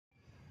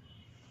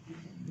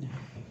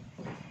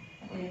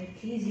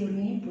Please, your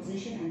name,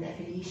 position, and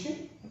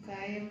affiliation.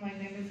 Okay, my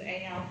name is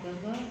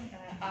Abdullah.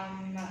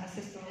 I'm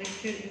assistant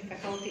lecturer in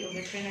faculty of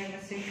veterinary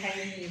medicine,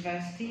 الحيوي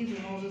University, the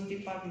Zoonoses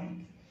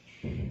department.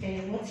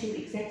 What's your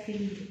exact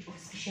field of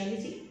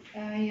specialty?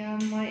 Yeah,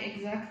 my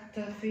exact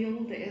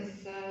field is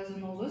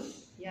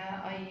zoonoses.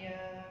 Yeah, I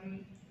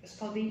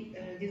study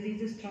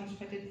diseases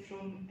transmitted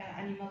from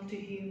animal to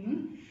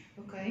human.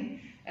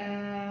 Okay,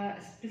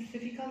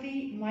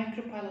 specifically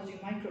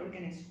microbiology,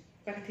 microorganisms,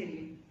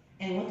 bacteria.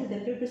 And what is the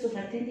purpose of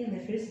attending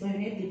the first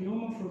BioNat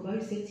Diploma for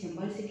Biosafety and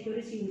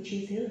Biosecurity, which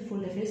is held for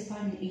the first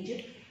time in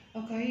Egypt?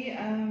 Okay,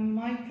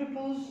 my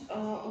purpose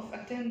of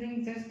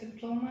attending this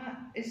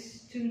diploma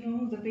is to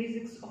know the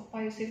basics of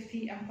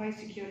biosafety and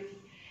biosecurity.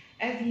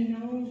 As you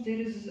know,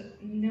 there is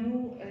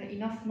no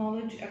enough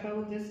knowledge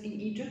about this in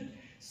Egypt,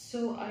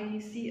 so I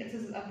see it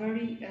is a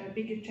very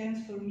big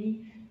chance for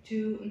me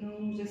to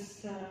know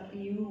this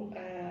new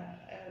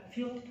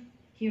field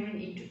here in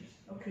Egypt.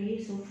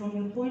 Okay, so from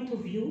your point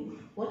of view,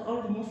 what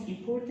are the most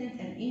important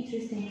and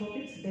interesting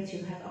topics that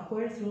you have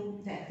acquired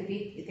through the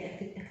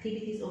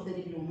activities of the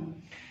diploma?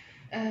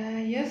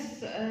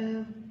 Yes,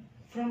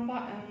 from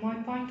my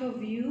point of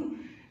view,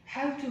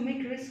 how to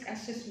make risk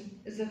assessment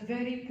is a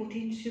very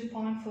potential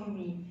point for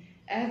me,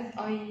 as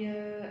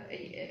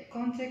I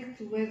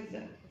contact with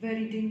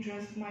very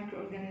dangerous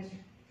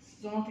microorganisms,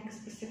 zoonotic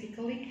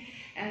specifically,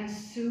 and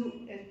so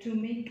to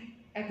make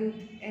a good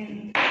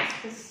and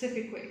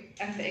specific way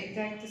and the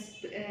exact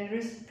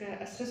risk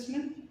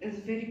assessment is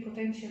very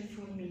potential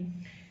for me.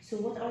 So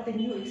what are the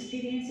new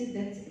experiences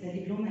that the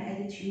diploma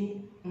added to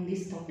you on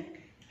this topic?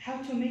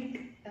 How to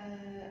make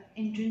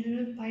in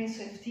general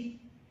biosafety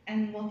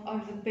and what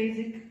are the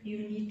basic you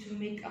need to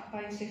make a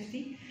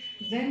biosafety,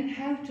 then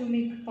how to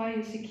make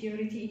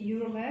biosecurity in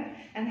your lab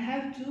and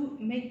how to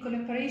make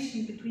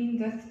collaboration between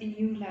that in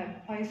your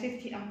lab,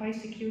 biosafety and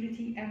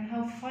biosecurity, and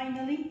how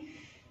finally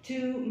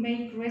to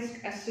make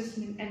risk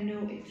assessment and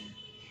know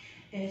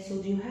it.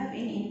 So do you have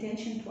any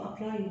intention to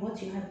apply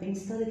what you have been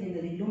studied in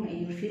the diploma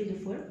in your field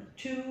of work?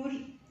 Sure.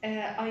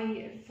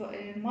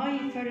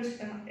 My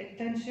first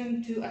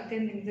intention to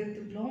attending the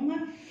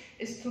diploma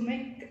is to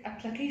make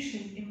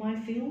application in my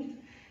field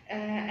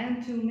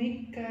and to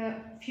make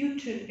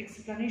future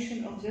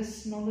explanation of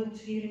this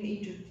knowledge here in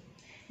Egypt.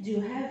 Do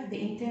you have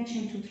the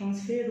intention to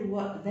transfer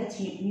that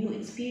new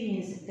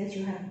experience that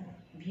you have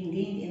been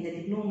gained in the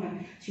diploma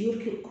to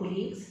your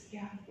colleagues?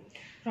 Yeah.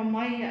 From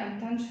my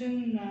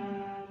intention,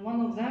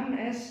 one of them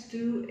is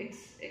to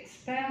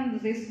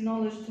expand this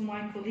knowledge to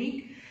my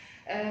colleague,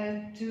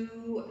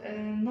 to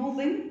know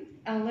them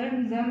and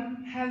learn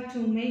them how to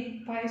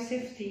make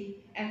biosafety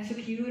and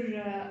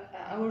secure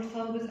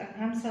ourselves and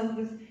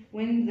themselves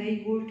when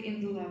they work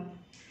in the lab.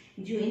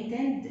 Do you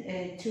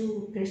intend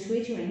to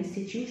persuade your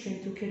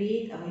institution to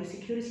create a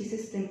biosecurity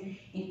system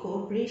in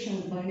cooperation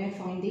with BioNat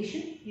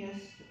Foundation? Yes.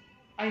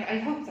 I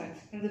hope that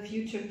in the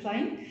future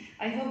plan,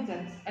 I hope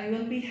that I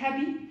will be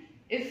happy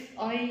if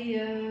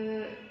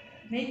I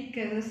make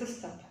this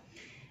step.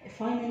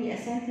 Finally, a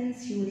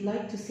sentence you would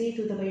like to say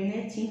to the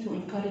BioNat team to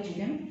encourage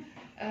them?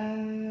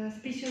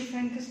 Special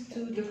thanks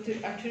to Dr.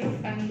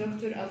 Achraf and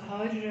Dr.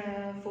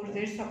 Alhar for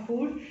their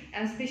support,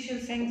 and special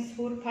thanks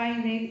for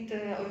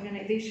BioNat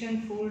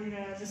organization for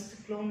this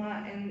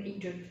diploma in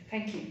Egypt.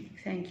 Thank you.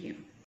 Thank you.